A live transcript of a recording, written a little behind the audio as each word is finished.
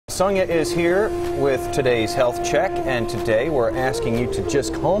Sonia is here with today's health check, and today we're asking you to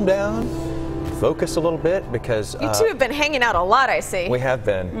just calm down, focus a little bit, because you two have been hanging out a lot, I see. we have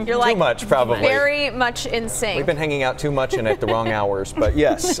been. You're like too much, probably. Very much in sync. We've been hanging out too much and at the wrong hours, but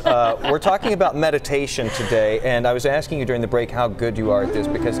yes, we're talking about meditation today, and I was asking you during the break how good you are at this,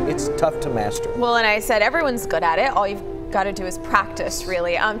 because it's tough to master. Well, and I said everyone's good at it. All you've got to do is practice,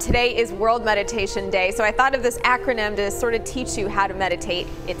 really. Today is World Meditation Day, so I thought of this acronym to sort of teach you how to meditate.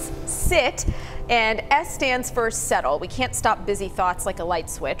 It's SIT, and S stands for settle. We can't stop busy thoughts like a light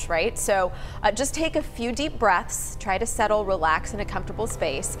switch, right? So just take a few deep breaths, try to settle, relax in a comfortable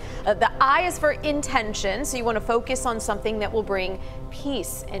space. The I is for intention, so you want to focus on something that will bring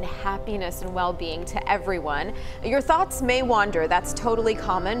peace and happiness and well-being to everyone. Your thoughts may wander, that's totally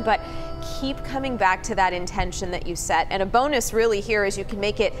common, but keep coming back to that intention that you set. And a bonus really here is you can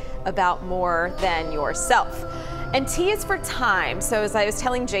make it about more than yourself. And T is for time. So as I was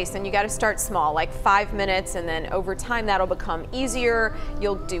telling Jason, you got to start small, like 5 minutes, and then over time that'll become easier.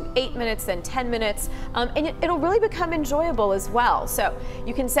 You'll do 8 minutes, then 10 minutes, and it'll really become enjoyable as well. So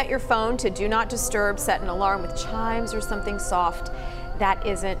you can set your phone to do not disturb, set an alarm with chimes or something soft that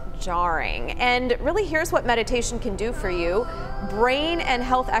isn't jarring. And really, here's what meditation can do for you. Brain and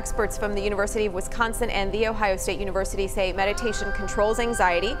health experts from the University of Wisconsin and The Ohio State University say meditation controls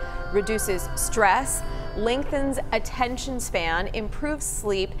anxiety, reduces stress, lengthens attention span, improves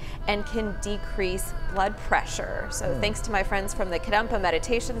sleep, and can decrease blood pressure. So thanks to my friends from the Kadampa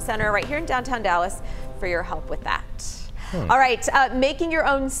Meditation Center right here in downtown Dallas for your help with that. All right, making your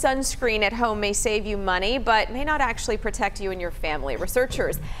own sunscreen at home may save you money, but may not actually protect you and your family.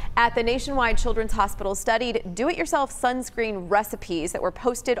 Researchers at the Nationwide Children's Hospital studied do-it-yourself sunscreen recipes that were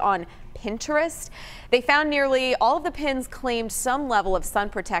posted on Pinterest. They found nearly all of the pins claimed some level of sun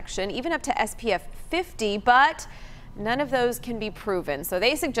protection, even up to SPF 50, but none of those can be proven. So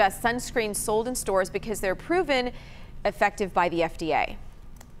they suggest sunscreens sold in stores because they're proven effective by the FDA.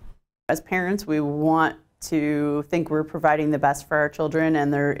 As parents, we want to think we're providing the best for our children,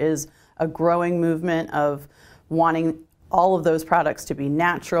 and there is a growing movement of wanting all of those products to be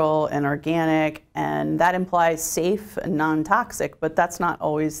natural and organic, and that implies safe and non-toxic, but that's not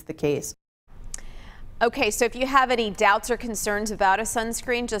always the case. Okay, so if you have any doubts or concerns about a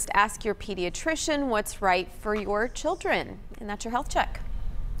sunscreen, just ask your pediatrician what's right for your children. And that's your health check.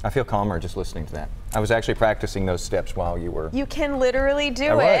 I feel calmer just listening to that. I was actually practicing those steps while you were. You can literally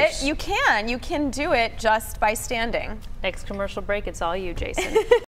do it. You can do it just by standing. Next commercial break, it's all you, Jason.